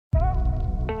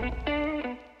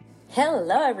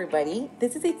Hello, everybody.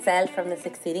 This is Itzel from The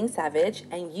Succeeding Savage,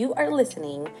 and you are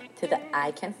listening to the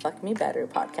I Can Fuck Me Better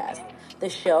podcast, the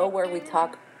show where we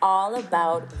talk all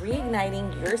about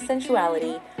reigniting your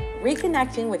sensuality,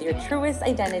 reconnecting with your truest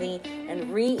identity,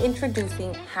 and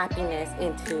reintroducing happiness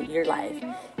into your life.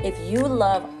 If you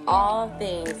love all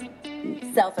things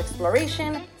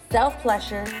self-exploration,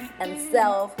 self-pleasure, and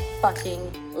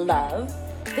self-fucking love,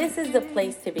 this is the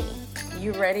place to be.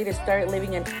 You ready to start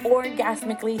living an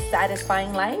orgasmically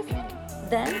satisfying life?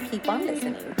 Then keep on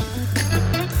listening.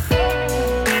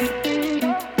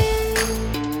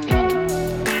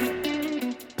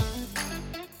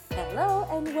 Hello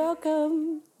and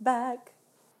welcome back.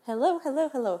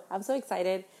 Hello. I'm so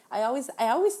excited. I always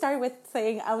start with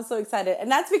saying I'm so excited, and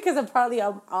that's because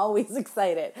I'm always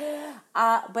excited.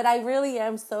 But I really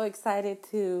am so excited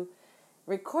to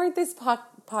record this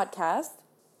podcast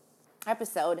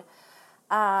episode.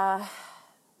 I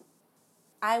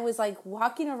was like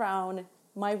walking around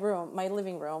my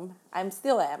living room. I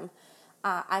still am.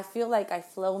 I feel like I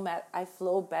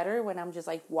flow better when I'm just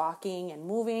like walking and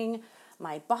moving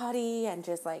my body and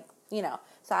just like,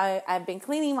 So I've been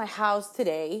cleaning my house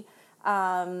today,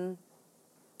 and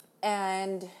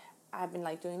I've been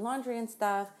like doing laundry and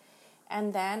stuff.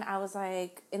 And then I was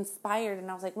like inspired,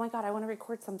 and I was like, oh my God, I want to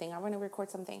record something.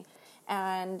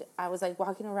 And I was like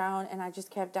walking around, and I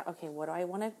just kept, okay, what do I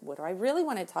really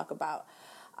want to talk about?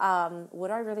 And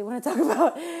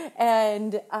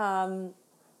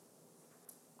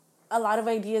a lot of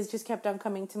ideas just kept on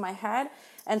coming to my head.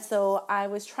 And so I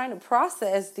was trying to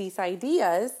process these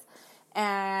ideas,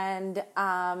 and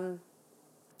I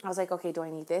was like, okay, do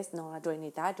I need this? No, do I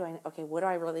need that? Okay, what do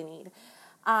I really need?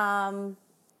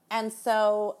 And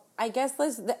so I guess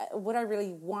what I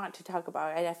really want to talk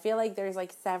about. I feel like there's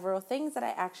like several things that I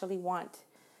actually want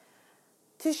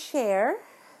to share.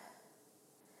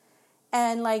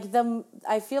 And like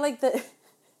I feel like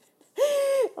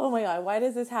oh my God, why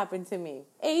does this happen to me?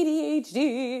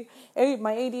 ADHD.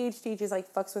 My ADHD just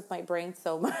like fucks with my brain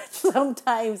so much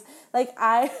sometimes. Like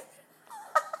I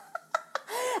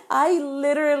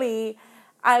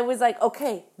was like,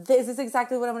 okay, this is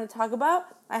exactly what I'm going to talk about.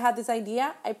 I had this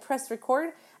idea. I pressed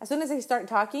record. As soon as I start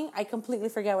talking, I completely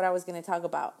forget what I was going to talk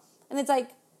about. And it's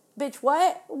like, bitch,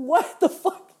 what? What the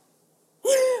fuck?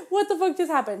 What the fuck just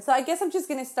happened? So I guess I'm just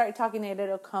going to start talking and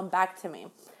it'll come back to me.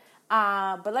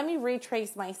 But let me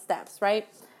retrace my steps, right?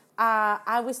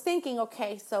 I was thinking,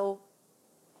 okay, so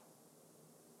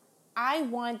I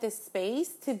want this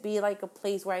space to be like a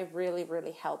place where I really,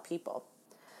 really help people.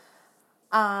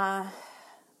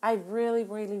 I really,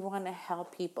 really want to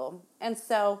help people. And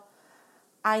so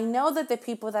I know that the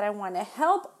people that I want to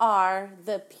help are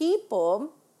the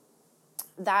people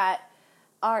that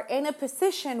are in a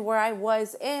position where I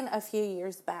was in a few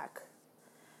years back.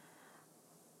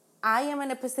 I am in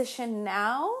a position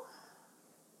now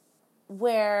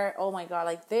where, oh my God,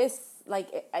 like this,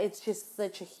 like it's just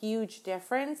such a huge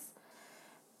difference.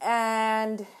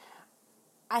 And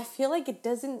I feel like it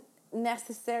doesn't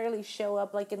necessarily show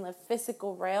up like in the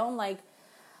physical realm. Like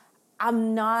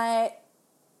I'm not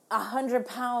 100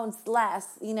 pounds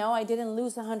less, I didn't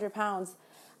lose 100 pounds.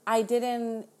 I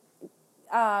didn't,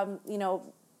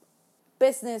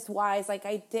 business wise, like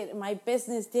my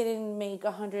business didn't make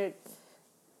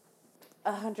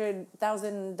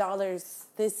 $100,000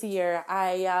 this year.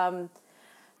 I,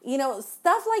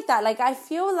 stuff like that. Like I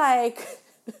feel like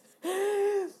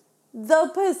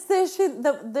the position,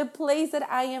 the place that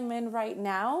I am in right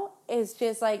now is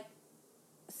just like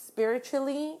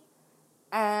spiritually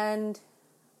and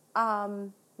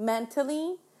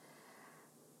mentally,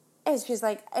 it's just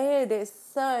like it is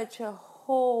such a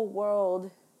whole world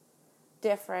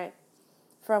different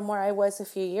from where I was a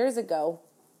few years ago.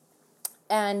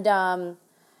 And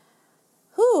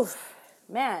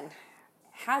man,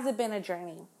 has it been a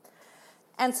journey.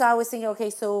 And so I was thinking, okay,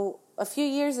 so a few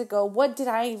years ago, what did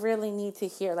I really need to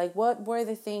hear? Like, what were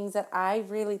the things that I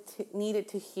really needed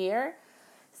to hear?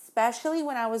 Especially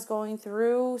when I was going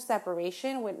through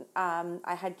separation, when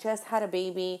I had just had a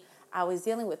baby. I was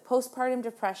dealing with postpartum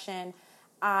depression.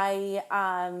 I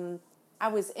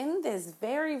was in this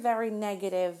very, very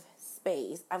negative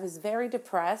space. I was very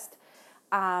depressed.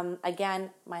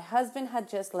 Again, my husband had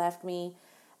just left me,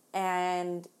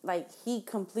 and like he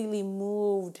completely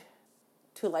moved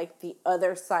to like the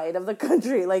other side of the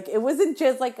country. Like it wasn't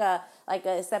just like a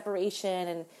separation,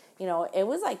 and it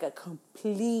was like a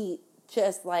complete,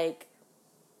 just like,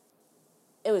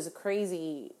 it was a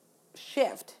crazy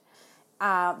shift.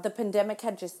 The pandemic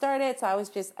had just started, so I was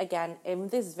just, again, in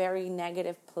this very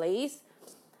negative place.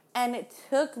 And it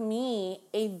took me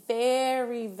a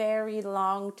very, very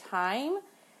long time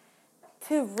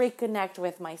to reconnect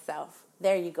with myself.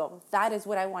 There you go. That is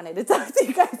what I wanted to talk to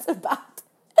you guys about.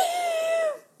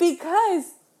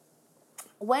 Because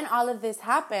when all of this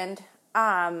happened,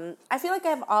 I feel like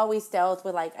I've always dealt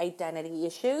with like identity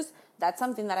issues. That's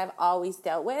something that I've always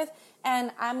dealt with.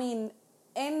 And I mean,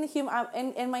 in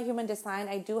my human design,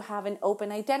 I do have an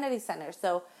open identity center.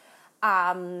 So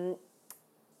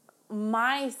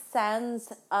my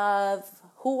sense of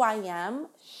who I am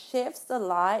shifts a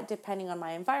lot depending on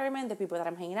my environment, the people that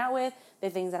I'm hanging out with, the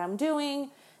things that I'm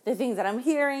doing, the things that I'm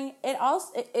hearing. It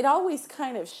always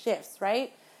kind of shifts,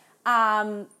 right?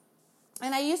 And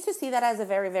I used to see that as a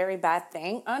very, very bad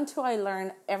thing until I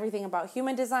learned everything about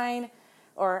human design,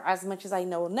 or as much as I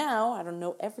know now. I don't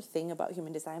know everything about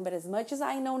human design, but as much as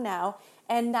I know now.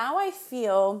 And now I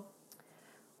feel,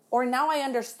 or now I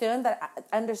understood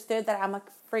that I'm a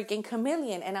freaking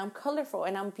chameleon, and I'm colorful,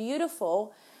 and I'm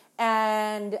beautiful,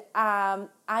 and I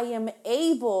am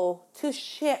able to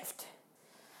shift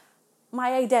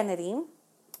my identity.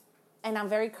 And I'm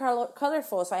very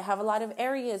colorful, so I have a lot of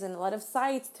areas and a lot of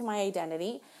sides to my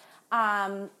identity.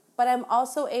 But I'm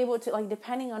also able to, like,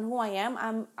 depending on who I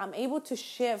am, I'm able to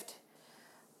shift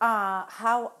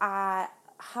how I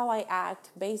act,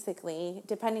 basically,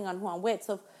 depending on who I'm with.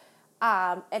 So,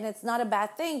 and it's not a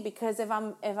bad thing, because if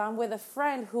I'm with a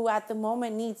friend who at the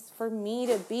moment needs for me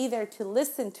to be there to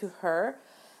listen to her,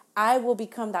 I will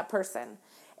become that person.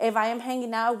 If I am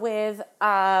hanging out with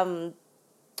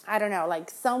I don't know,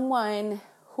 like someone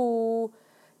who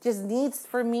just needs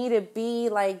for me to be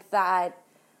like that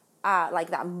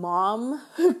mom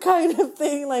kind of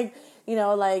thing, like, you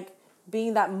know, like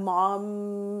being that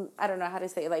mom, I don't know how to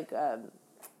say, like,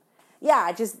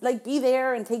 just like be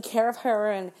there and take care of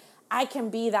her, and I can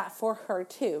be that for her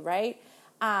too, right?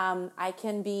 I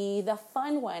can be the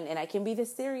fun one, and I can be the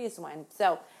serious one.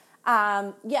 So,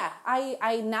 I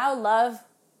now love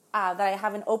that I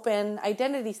have an open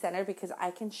identity center, because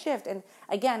I can shift. And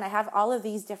again, I have all of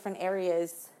these different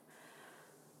areas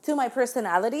to my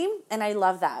personality, and I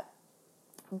love that.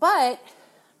 But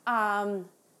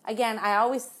again, I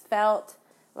always felt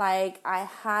like I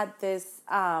had this,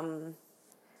 I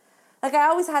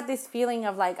always had this feeling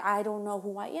of like, I don't know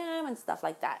who I am and stuff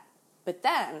like that. But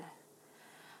then,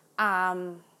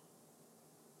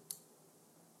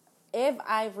 if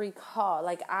I recall,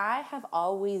 like, I have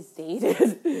always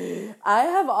dated. I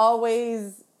have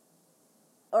always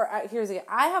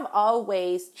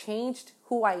changed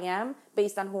who I am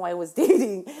based on who I was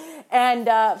dating. And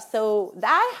so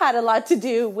that had a lot to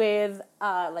do with,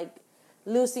 like,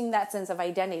 losing that sense of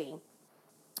identity.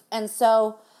 And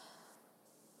so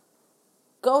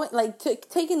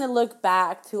taking a look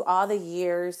back to all the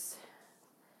years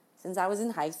since I was in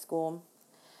high school,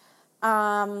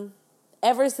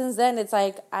 ever since then, it's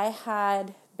like I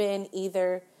had been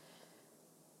either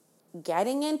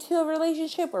getting into a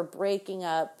relationship or breaking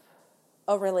up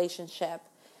a relationship.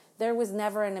 There was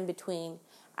never an in-between.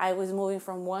 I was moving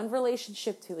from one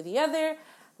relationship to the other,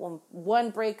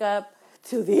 one breakup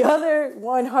to the other,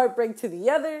 one heartbreak to the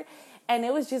other. And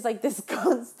it was just like this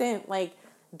constant, like,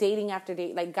 dating after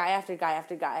date, like guy after guy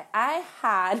after guy. I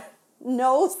had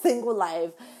no single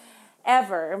life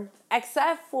ever,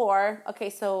 except for,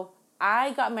 so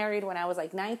I got married when I was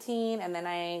like 19, and then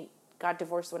I got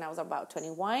divorced when I was about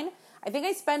 21. I think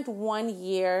I spent 1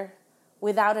 year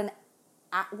without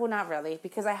not really,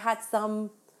 because I had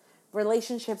some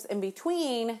relationships in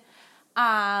between.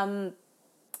 And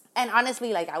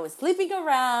honestly, like, I was sleeping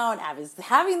around, I was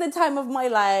having the time of my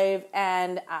life,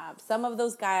 and some of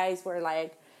those guys were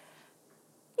like,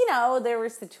 you know, there were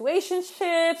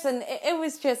situationships, and it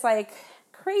was just like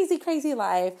crazy, crazy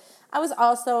life. I was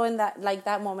also in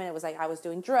that moment, it was like I was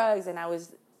doing drugs and I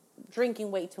was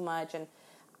drinking way too much. And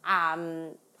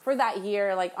for that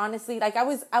year, like, honestly, like, I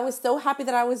was so happy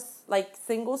that I was like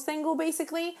single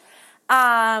basically,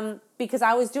 because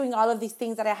I was doing all of these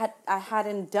things that I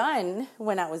hadn't done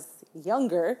when I was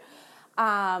younger.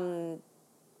 And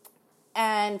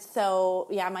so,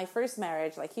 yeah, my first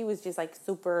marriage, like, he was just like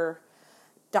super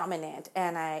dominant,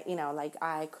 and I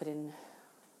couldn't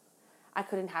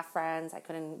have friends. I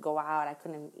couldn't go out. I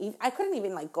couldn't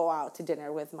even like go out to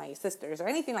dinner with my sisters or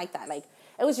anything like that. Like,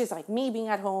 it was just like me being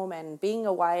at home and being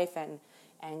a wife and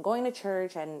going to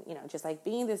church and, you know, just like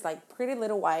being this like pretty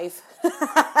little wife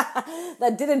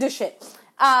that didn't do shit,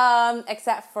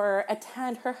 except for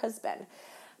attend her husband.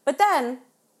 But then,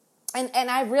 and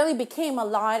I really became a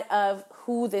lot of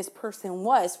who this person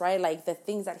was, right? Like, the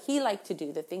things that he liked to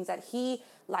do, the things that he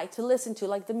liked to listen to,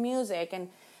 like the music. And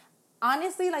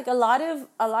honestly, like, a lot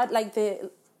like the,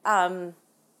 let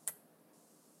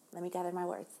me gather my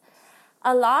words.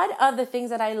 A lot of the things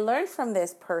that I learned from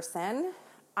this person,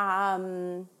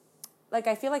 like,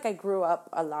 I feel like I grew up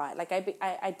a lot. Like,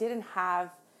 I didn't have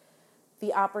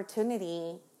the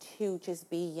opportunity to just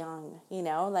be young, you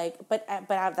know, like,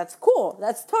 that's cool.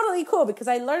 That's totally cool because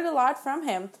I learned a lot from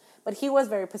him, but he was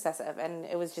very possessive and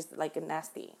it was just like a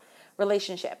nasty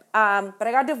relationship. But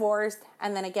I got divorced.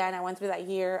 And then again, I went through that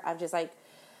year of just like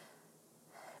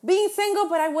being single,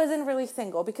 but I wasn't really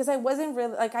single because I wasn't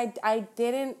really like, I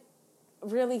didn't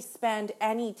really spend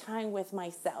any time with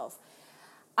myself.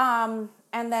 And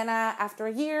then after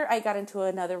a year, I got into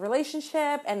another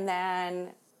relationship, and then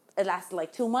it lasted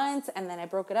like 2 months, and then I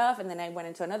broke it up, and then I went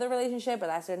into another relationship. It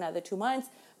lasted another 2 months,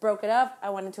 broke it up. I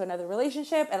went into another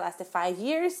relationship. It lasted 5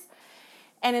 years.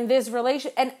 And in this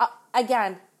and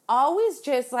again, always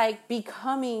just like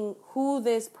becoming who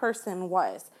this person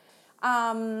was.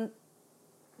 And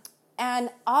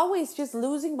always just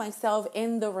losing myself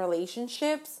in the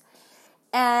relationships.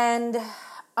 And,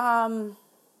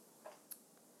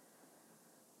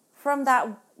 from that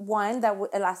one that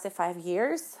it lasted 5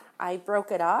 years, I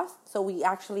broke it off. So we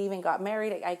actually even got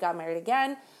married. I got married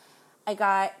again.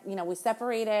 We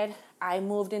separated. I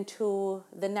moved into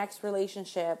the next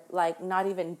relationship, like not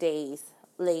even days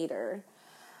later.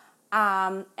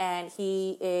 And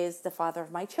he is the father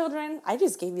of my children. I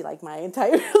just gave you like my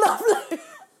entire love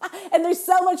life. And there's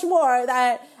so much more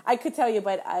that I could tell you,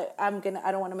 but I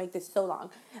don't want to make this so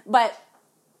long. But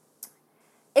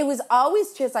it was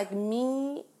always just like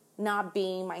me not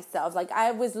being myself. Like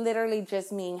I was literally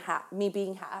just me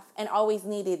being half, and always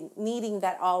needing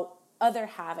that other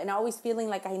half, and always feeling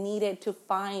like I needed to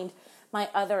find my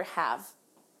other half.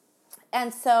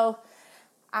 And so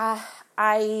I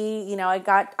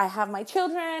have my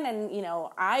children, and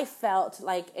I felt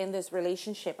like in this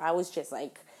relationship I was just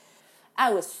like,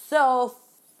 I was so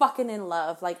fucking in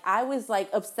love. Like I was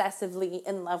like obsessively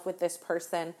in love with this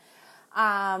person.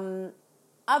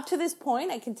 Up to this point,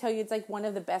 I can tell you it's like one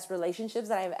of the best relationships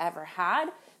that I've ever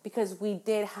had, because we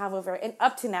did have and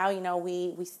up to now,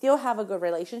 we still have a good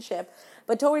relationship,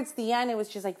 but towards the end, it was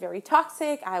just like very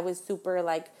toxic. I was super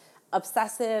like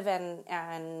obsessive and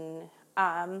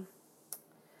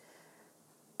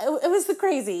it was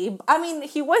crazy. I mean,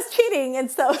 he was cheating, and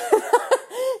so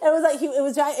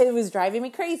it was driving me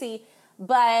crazy,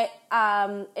 but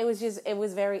it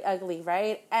was very ugly,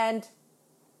 right? And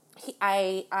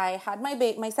I had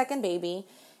my second baby,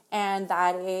 and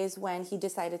that is when he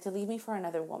decided to leave me for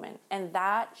another woman, and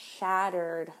that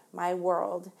shattered my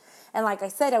world. And like I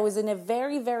said, I was in a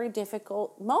very, very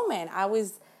difficult moment. I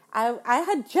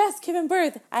had just given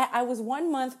birth. I was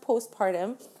 1 month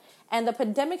postpartum, and the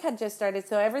pandemic had just started,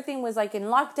 so everything was like in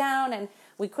lockdown, and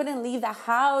we couldn't leave the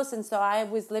house, and so I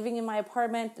was living in my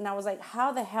apartment, and I was like,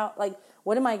 how the hell, like,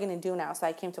 what am I going to do now? So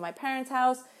I came to my parents'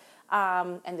 house,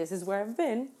 and this is where I've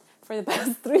been for the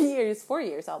past 4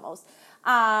 years almost.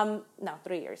 No,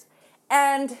 3 years.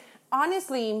 And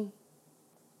honestly,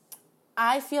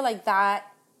 I feel like that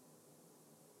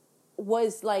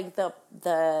was like the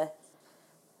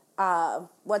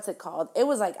what's it called? It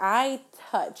was like I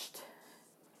touched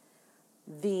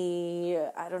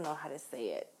I don't know how to say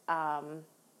it.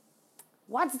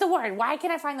 What's the word? Why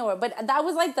can't I find the word? But that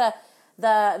was like the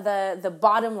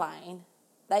bottom line.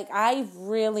 Like I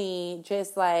really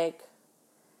just like,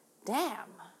 damn.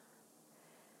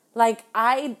 Like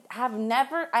I had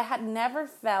never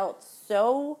felt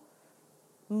so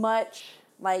much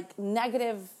like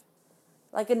negative,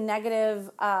 like a negative,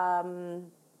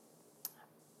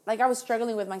 like I was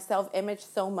struggling with my self-image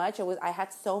so much. I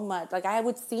had so much, like I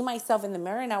would see myself in the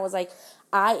mirror and I was like,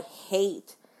 I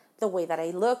hate the way that I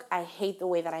look. I hate the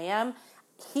way that I am.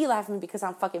 He left me because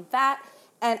I'm fucking fat,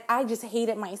 and I just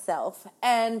hated myself.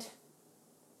 And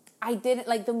I didn't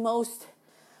like the most,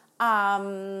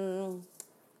 the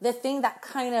thing that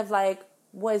kind of like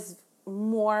was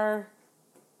more,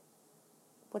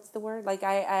 what's the word? Like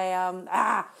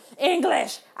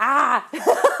English.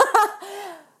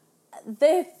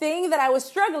 The thing that I was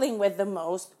struggling with the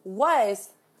most was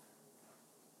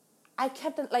I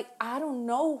kept like, I don't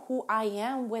know who I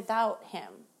am without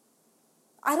him.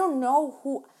 I don't know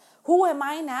who am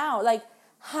I now? Like,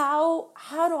 how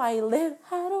do I live?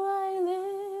 How do I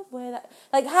live without,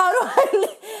 like, how do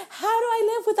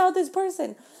I live without this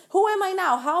person? Who am I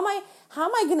now? How am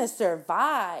I going to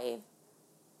survive?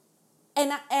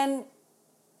 And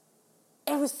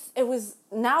it was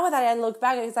now that I look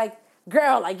back, it's like,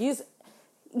 girl, like you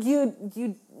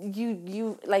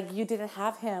like you didn't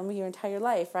have him your entire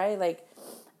life, right? Like,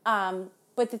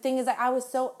 but the thing is that I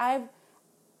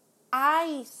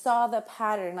saw the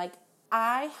pattern. Like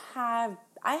I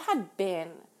had been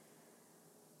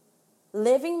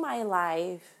living my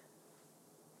life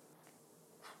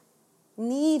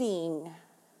needing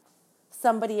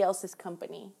somebody else's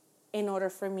company in order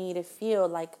for me to feel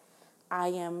like I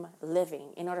am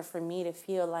living, in order for me to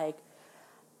feel like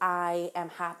I am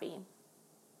happy.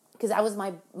 Because that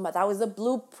was the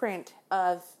blueprint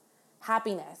of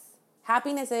happiness.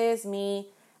 Happiness is me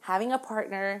having a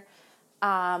partner,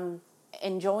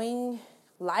 enjoying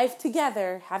life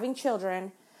together, having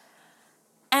children.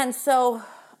 And so,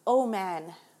 oh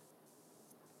man,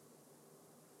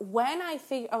 when I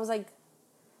was like,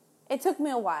 it took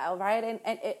me a while, right?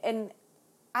 And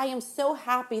I am so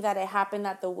happy that it happened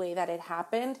the way that it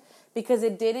happened, because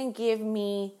it didn't give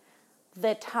me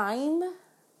the time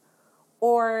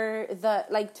or the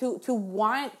to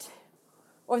want,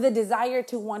 or the desire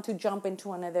to want to jump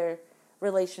into another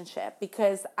relationship,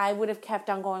 because I would have kept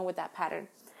on going with that pattern.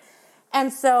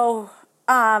 And so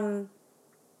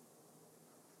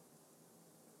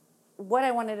what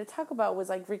I wanted to talk about was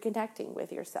like reconnecting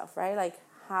with yourself, right? Like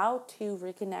how to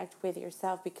reconnect with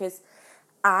yourself, because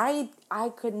I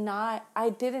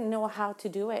didn't know how to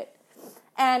do it.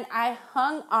 And I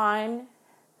hung on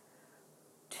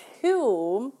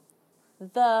to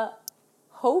the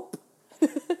hope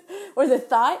or the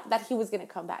thought that he was going to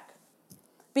come back.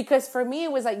 Because for me,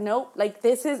 it was like, nope, like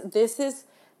this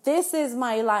is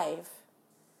my life.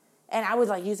 And I was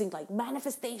like using like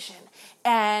manifestation,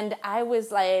 and I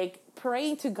was like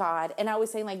praying to God, and I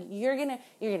was saying like, you're going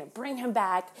to bring him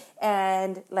back,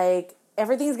 and like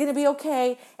everything's going to be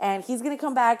okay, and he's going to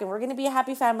come back, and we're going to be a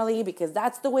happy family, because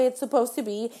that's the way it's supposed to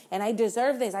be. And I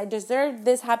deserve this. I deserve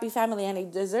this happy family, and I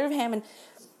deserve him. And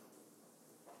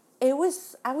I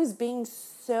was being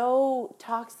so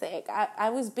toxic. I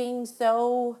was being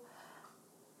so,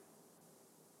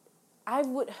 I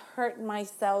would hurt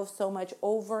myself so much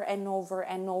over and over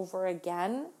and over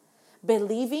again,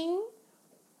 believing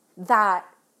that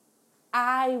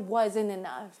I wasn't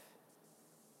enough.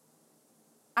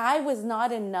 I was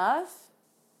not enough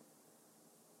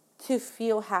to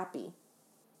feel happy.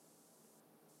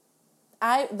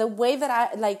 The way that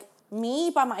I, like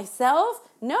me by myself,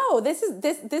 no,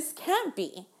 this can't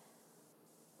be.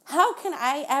 How can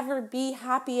I ever be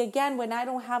happy again when I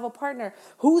don't have a partner?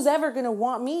 Who's ever going to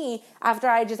want me after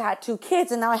I just had 2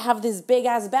 kids and now I have this big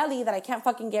ass belly that I can't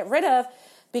fucking get rid of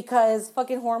because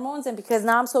fucking hormones, and because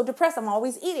now I'm so depressed, I'm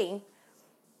always eating.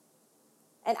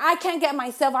 And I can't get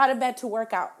myself out of bed to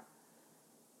work out.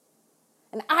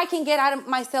 And I can get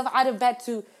myself out of bed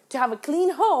to have a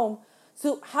clean home.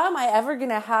 So how am I ever going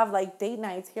to have like date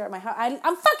nights here at my house?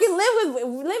 I'm fucking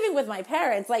living with my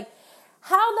parents. Like,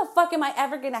 how the fuck am I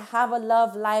ever going to have a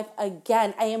love life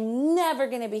again? I am never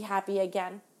going to be happy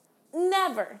again.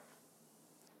 Never.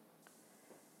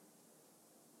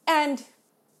 And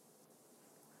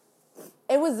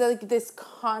it was like this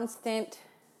constant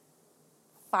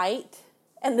fight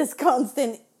and this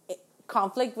constant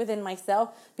conflict within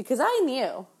myself, because I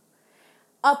knew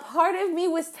a part of me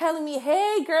was telling me,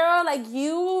 hey girl,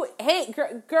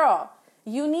 girl,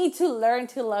 you need to learn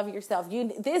to love yourself.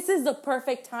 This is the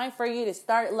perfect time for you to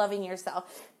start loving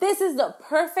yourself. This is the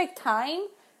perfect time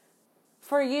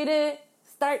for you to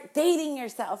start dating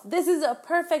yourself. This is a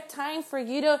perfect time for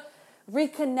you to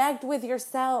reconnect with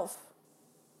yourself.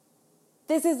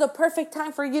 This is the perfect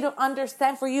time for you to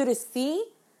understand, for you to see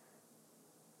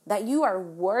that you are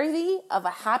worthy of a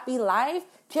happy life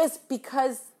just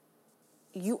because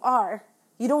you are.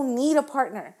 You don't need a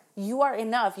partner. You are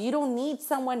enough. You don't need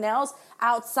someone else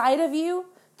outside of you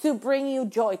to bring you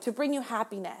joy, to bring you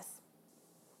happiness.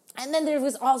 And then there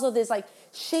was also this like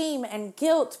shame and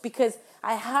guilt because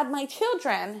I had my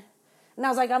children, and I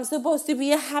was like, I'm supposed to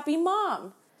be a happy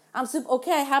mom.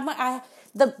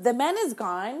 The man is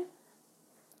gone.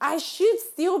 I should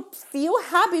still feel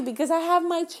happy because I have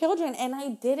my children, and I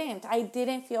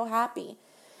didn't feel happy.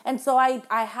 And so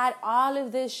I had all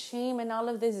of this shame and all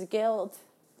of this guilt.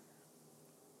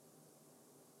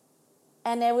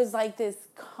 And it was like this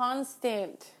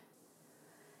constant,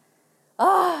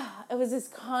 it was this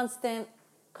constant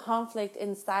conflict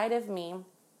inside of me.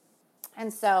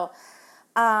 And so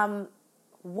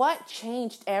what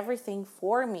changed everything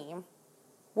for me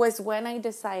was when I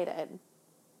decided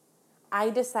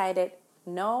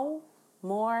no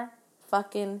more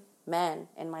fucking men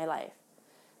in my life.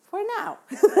 For now.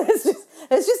 let's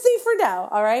just say for now,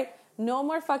 all right? No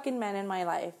more fucking men in my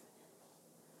life.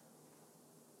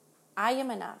 I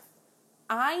am enough.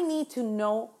 I need to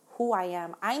know who I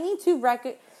am. I need to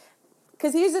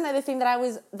because here's another thing that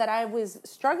I was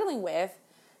struggling with.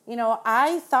 You know,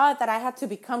 I thought that I had to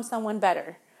become someone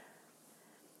better.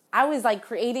 I was like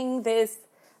creating this.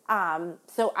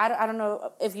 So I don't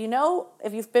know if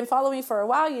you've been following me for a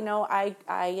while, you know, I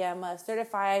am a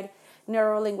certified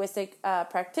neuro-linguistic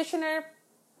practitioner.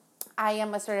 I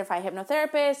am a certified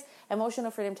hypnotherapist,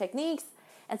 emotional freedom techniques.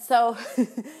 And so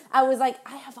I was like,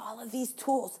 I have all of these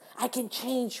tools. I can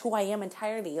change who I am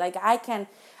entirely. Like I can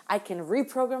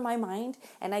reprogram my mind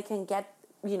and I can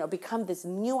become this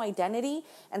new identity.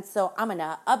 And so I'm going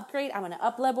to upgrade, I'm going to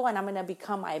up level, and I'm going to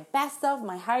become my best self,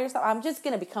 my higher self. I'm just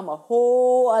going to become a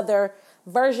whole other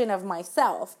version of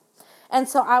myself. And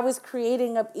so I was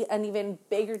creating an even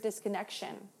bigger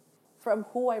disconnection from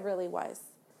who I really was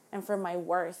and from my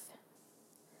worth.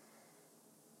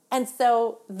 And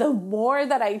so the more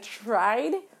that I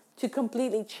tried to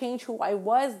completely change who I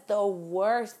was, the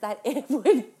worse that it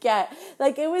would get.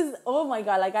 Like it was, oh my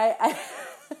God, like I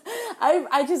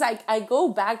go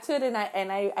back to it and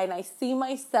I see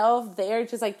myself there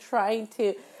just like trying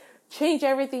to change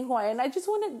everything who I am. And I just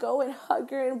want to go and hug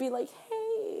her and be like,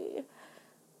 hey,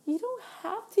 you don't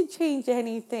have to change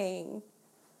anything.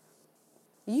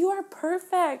 You are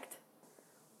perfect.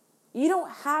 You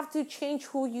don't have to change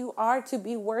who you are to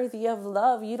be worthy of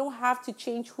love. You don't have to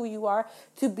change who you are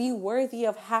to be worthy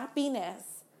of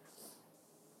happiness.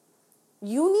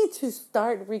 You need to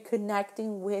start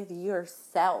reconnecting with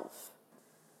yourself.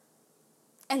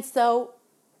 And so,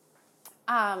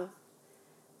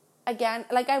 again,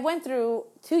 like I went through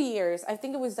 2 years. I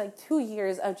think it was like 2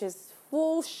 years of just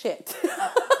full shit.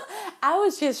 I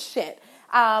was just shit.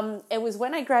 It was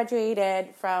when I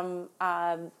graduated from...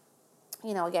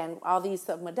 again, all these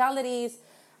modalities.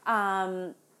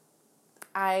 I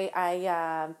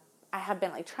have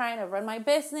been like trying to run my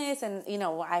business, and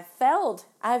I've failed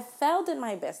in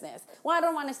my business. Well, I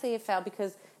don't want to say it failed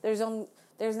because there's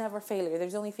never failure.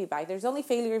 There's only feedback. There's only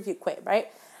failure if you quit, right?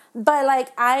 But like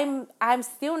I'm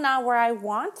still not where I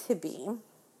want to be,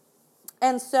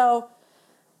 and so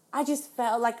I just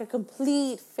felt like a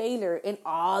complete failure in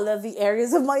all of the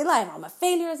areas of my life. I'm a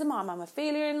failure as a mom. I'm a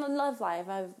failure in love life.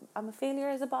 I'm a failure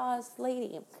as a boss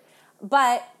lady.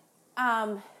 But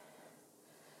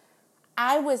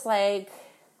I was like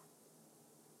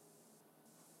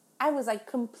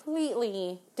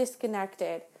completely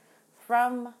disconnected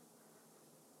from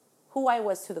who I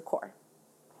was to the core.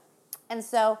 And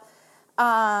so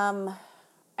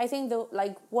I think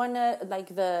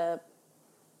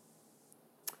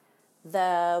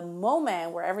the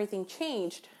moment where everything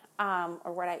changed,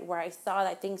 or where I saw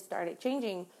that things started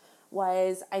changing,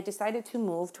 was I decided to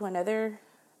move to another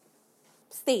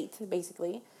state,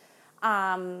 basically,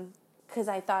 because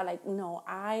I thought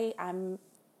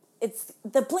it's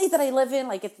the place that I live in,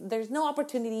 there's no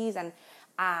opportunities, and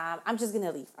I'm just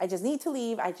gonna leave. I just need to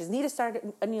leave. I just need to start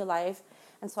a new life,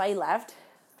 and so I left.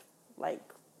 Like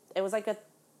it was like a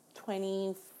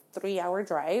 24-hour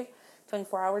drive.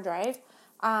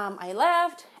 I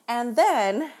left, and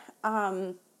then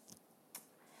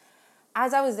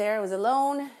as I was there, I was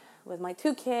alone with my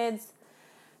 2 kids,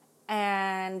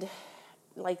 and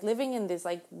like living in this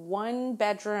like 1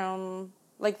 bedroom,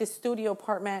 like this studio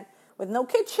apartment with no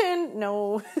kitchen,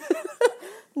 no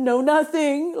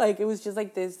nothing. Like it was just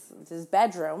like this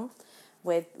bedroom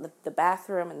with the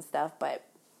bathroom and stuff, but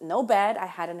no bed. I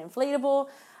had an inflatable.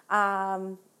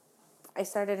 I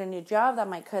started a new job that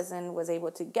my cousin was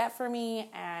able to get for me,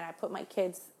 and I put my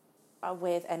kids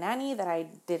with a nanny that I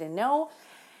didn't know,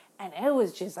 and it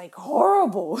was just like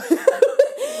horrible.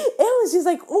 It was just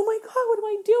like, oh my God, what am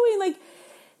I doing? Like,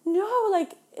 no,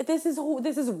 like this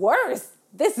is worse.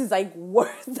 This is like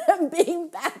worse than being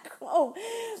back home,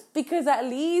 because at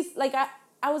least like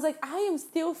I was like, I am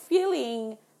still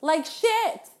feeling like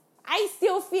shit. I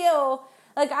still feel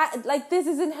like this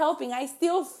isn't helping. I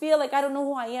still feel like I don't know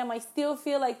who I am. I still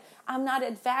feel like I'm not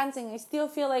advancing. I still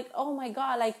feel like, oh my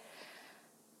God, like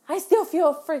I still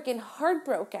feel freaking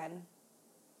heartbroken.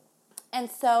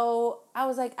 And so I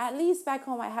was like, at least back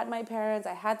home I had my parents,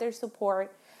 I had their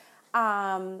support.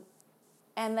 And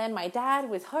then my dad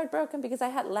was heartbroken because I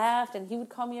had left, and he would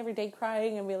call me every day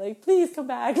crying and be like, please come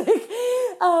back. Like,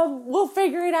 we'll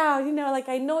figure it out. Like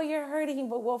I know you're hurting,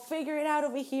 but we'll figure it out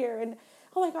over here. And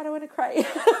oh my God, I want to cry.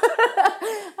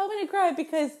 I want to cry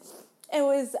because it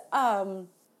was,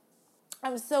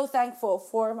 I'm so thankful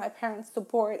for my parents'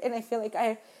 support. And I feel like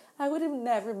I would have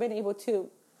never been able to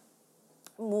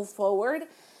move forward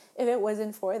if it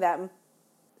wasn't for them.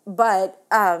 But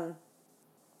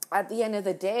at the end of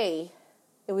the day,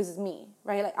 it was me,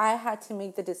 right? Like I had to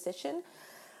make the decision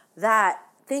that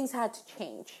things had to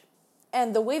change.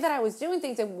 And the way that I was doing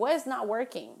things, it was not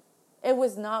working. It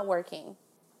was not working.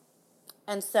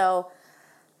 And so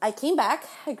I came back,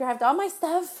 I grabbed all my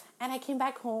stuff, and I came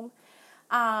back home.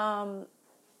 And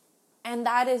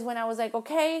that is when I was like,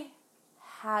 okay,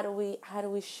 how do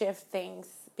we shift things?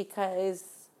 Because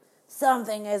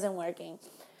something isn't working.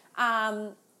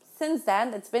 since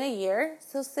then, it's been a year.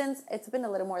 So since it's been a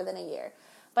little more than a year.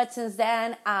 But since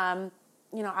then, I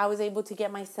was able to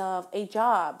get myself a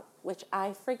job, which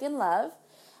I freaking love.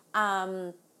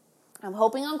 I'm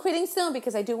hoping on quitting soon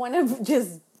because I do want to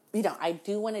just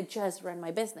run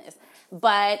my business.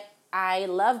 But I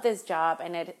love this job,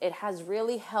 and it has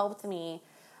really helped me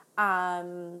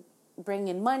bring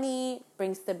in money,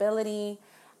 bring stability.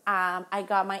 I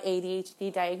got my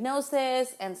ADHD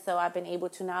diagnosis, and so I've been able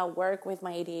to now work with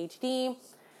my ADHD.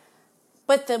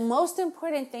 But the most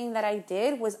important thing that I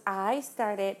did was I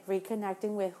started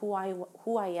reconnecting with who I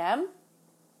am.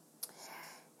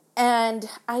 And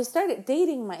I started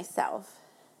dating myself.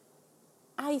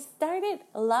 I started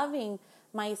loving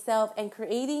myself and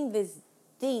creating this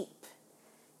deep,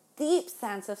 deep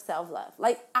sense of self-love.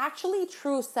 Like actually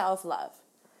true self-love.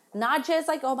 Not just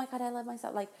like, oh my God, I love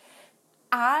myself.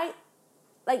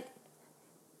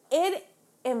 It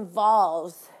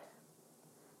involves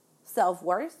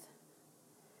self-worth,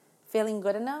 feeling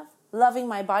good enough, loving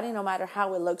my body no matter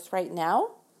how it looks right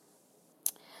now.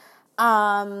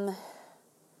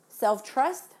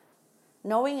 Self-trust,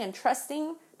 knowing and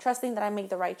trusting that I make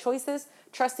the right choices,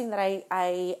 trusting that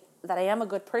I am a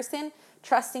good person,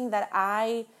 trusting that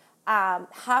I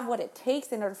have what it takes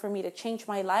in order for me to change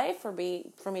my life, for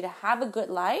me to have a good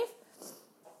life.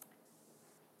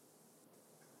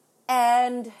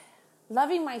 And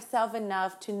loving myself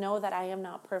enough to know that I am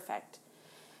not perfect.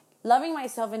 Loving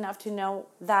myself enough to know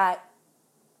that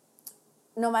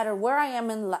no matter where I am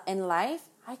in life,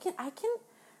 I can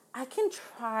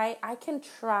try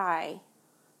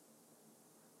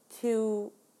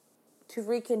to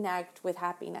reconnect with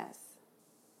happiness.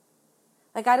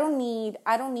 Like I don't need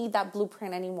that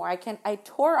blueprint anymore. I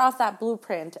tore off that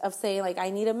blueprint of saying like I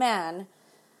need a man.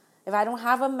 If I don't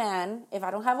have a man, if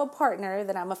I don't have a partner,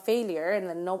 then I'm a failure and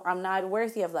then no, I'm not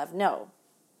worthy of love. No.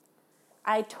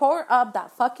 I tore up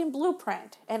that fucking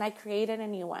blueprint and I created a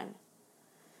new one,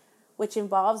 which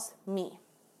involves me.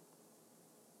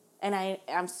 And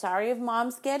I'm sorry if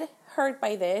moms get hurt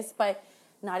by this, but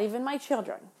not even my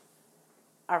children.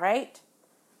 All right?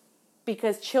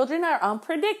 Because children are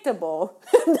unpredictable.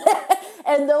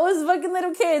 And those fucking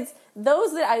little kids,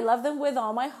 those that I love them with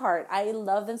all my heart. I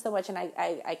love them so much and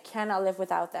I cannot live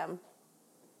without them.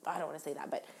 I don't want to say that,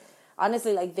 but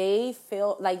honestly, like they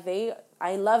feel like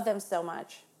I love them so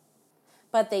much.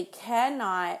 But they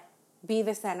cannot be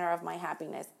the center of my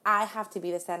happiness. I have to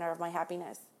be the center of my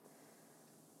happiness.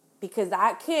 Because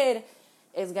that kid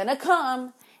is going to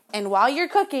come and while you're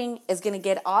cooking is going to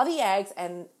get all the eggs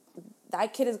and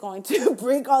that kid is going to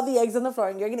break all the eggs on the floor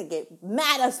and you're going to get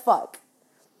mad as fuck.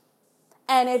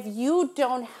 And if you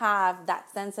don't have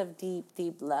that sense of deep,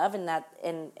 deep love and that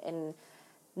and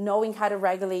knowing how to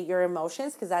regulate your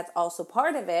emotions, because that's also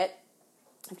part of it,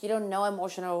 if you don't know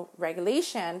emotional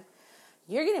regulation,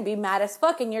 you're going to be mad as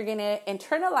fuck and you're going to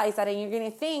internalize that and you're going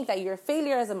to think that you're a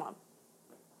failure as a mom.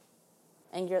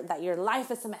 And that your life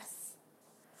is a mess.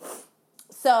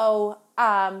 So,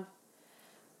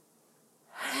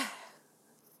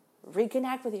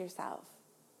 reconnect with yourself.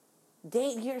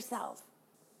 Date yourself.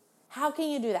 How can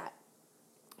you do that?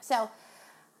 So,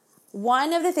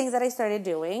 one of the things that I started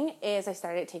doing is I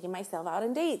started taking myself out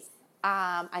on dates.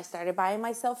 I started buying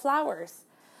myself flowers.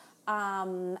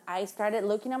 I started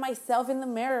looking at myself in the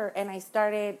mirror and I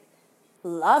started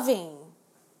loving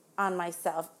on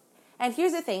myself. And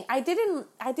here's the thing, I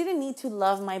didn't need to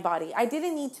love my body. I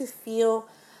didn't need to feel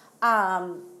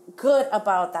good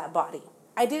about that body.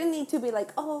 I didn't need to be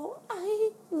like, oh, I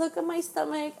look at my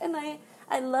stomach and I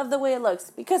love the way it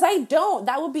looks. Because I don't.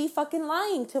 That would be fucking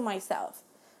lying to myself.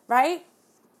 Right?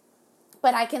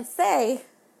 But I can say,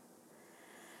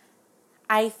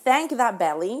 I thank that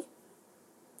belly.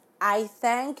 I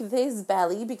thank this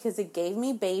belly because it gave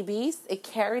me babies. It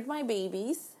carried my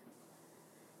babies.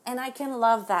 And I can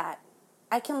love that.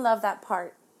 I can love that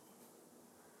part.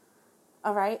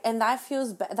 All right? And that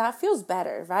feels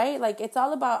better, right? Like it's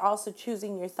all about also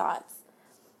choosing your thoughts.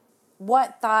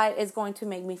 What thought is going to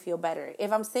make me feel better?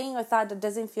 If I'm saying a thought that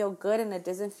doesn't feel good and it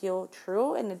doesn't feel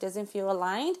true and it doesn't feel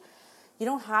aligned, you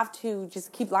don't have to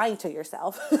just keep lying to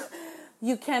yourself.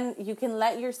 You can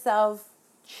let yourself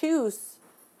choose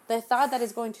the thought that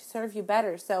is going to serve you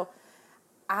better. So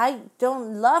I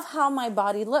don't love how my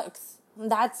body looks.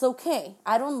 That's okay.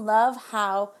 I don't love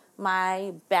how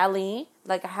my belly,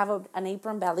 like I have an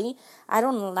apron belly, I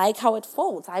don't like how it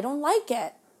folds. I don't like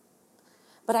it.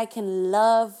 But I can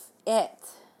love it.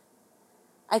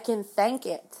 I can thank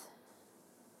it.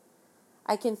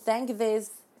 I can thank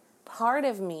this part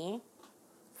of me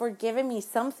for giving me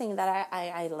something that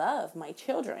I love, my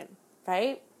children,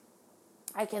 right?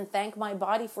 I can thank my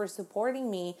body for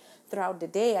supporting me throughout the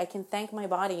day. I can thank my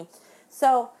body.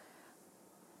 So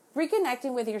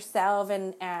reconnecting with yourself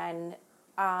and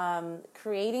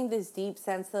creating this deep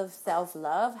sense of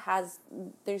self-love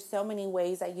there's so many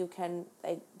ways that you can,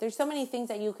 there's so many things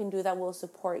that you can do that will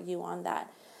support you on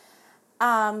that.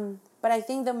 But I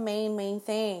think the main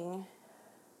thing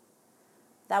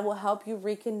that will help you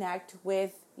reconnect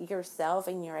with yourself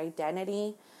and your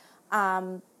identity,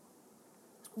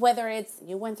 whether it's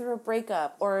you went through a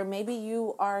breakup or maybe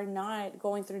you are not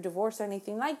going through divorce or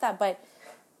anything like that, but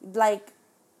like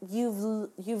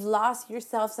you've lost your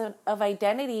sense of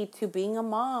identity to being a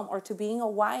mom or to being a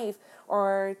wife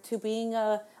or to being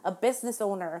a business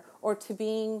owner or to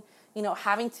being,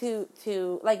 having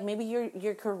to like maybe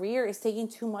your career is taking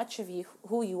too much of you,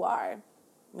 who you are.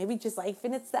 Maybe just life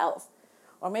in itself.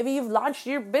 Or maybe you've launched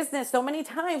your business so many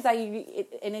times that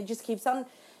it just keeps on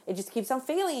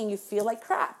failing and you feel like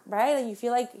crap, right? And you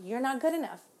feel like you're not good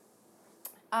enough.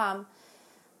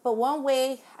 But one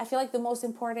way, I feel like the most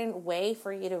important way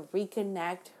for you to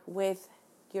reconnect with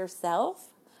yourself,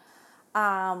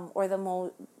 or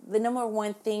the number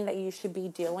one thing that you should be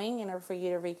doing in order for you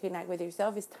to reconnect with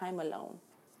yourself is time alone.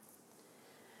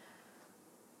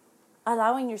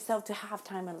 Allowing yourself to have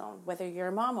time alone, whether you're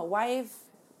a mom, a wife,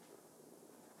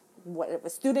 a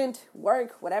student,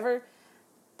 work, whatever,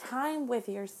 time with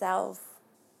yourself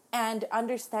and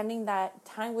understanding that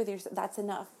time with yourself, that's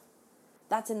enough.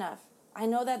 That's enough. I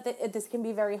know that this can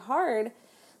be very hard.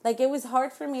 Like it was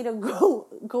hard for me to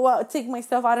go out, take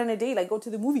myself out on a date, like go to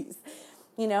the movies,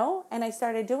 and I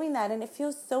started doing that and it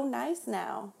feels so nice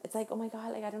now. It's like, oh my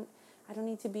God, like I don't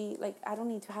need to be like, I don't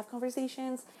need to have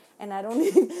conversations and I don't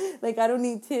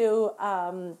need to,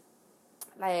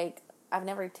 I've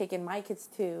never taken my kids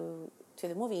to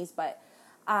the movies, but,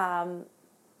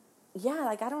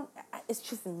 it's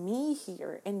just me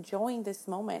here enjoying this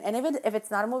moment. And if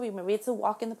it's not a movie, maybe it's a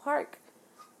walk in the park.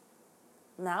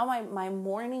 Now my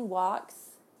morning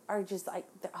walks are just like,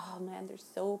 oh man, they're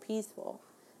so peaceful.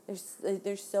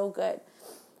 They're so good.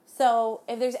 So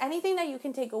if there's anything that you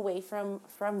can take away from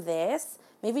this,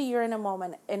 maybe you're in a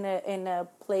moment, in a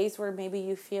place where maybe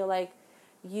you feel like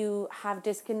you have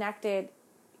disconnected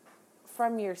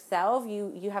from yourself,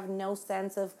 you have no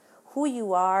sense of who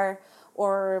you are,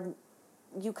 or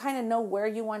you kind of know where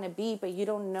you want to be, but you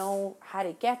don't know how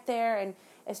to get there, and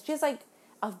it's just like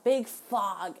a big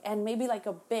fog and maybe like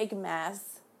a big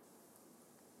mess.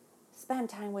 Spend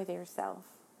time with yourself.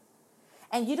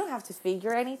 And you don't have to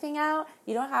figure anything out.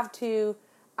 You don't have to,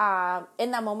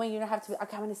 in that moment, you don't have to,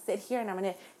 okay, I'm going to sit here and I'm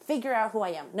going to figure out who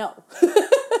I am. No,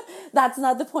 that's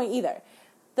not the point either.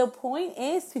 The point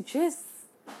is to just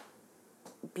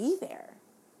be there,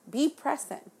 be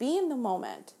present, be in the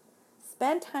moment,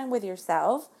 spend time with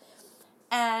yourself.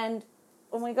 And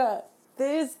oh my God,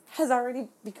 this has already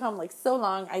become like so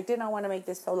long. I did not want to make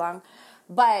this so long,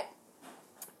 but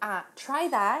try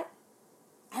that.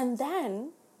 And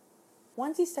then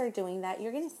once you start doing that,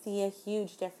 you're going to see a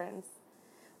huge difference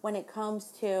when it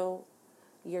comes to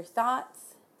your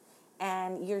thoughts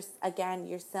and your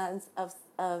sense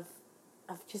of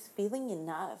just feeling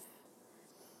enough.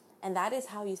 And that is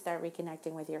how you start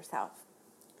reconnecting with yourself.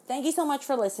 Thank you so much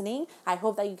for listening. I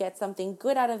hope that you get something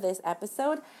good out of this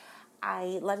episode.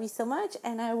 I love you so much,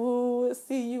 and I will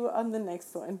see you on the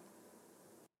next one.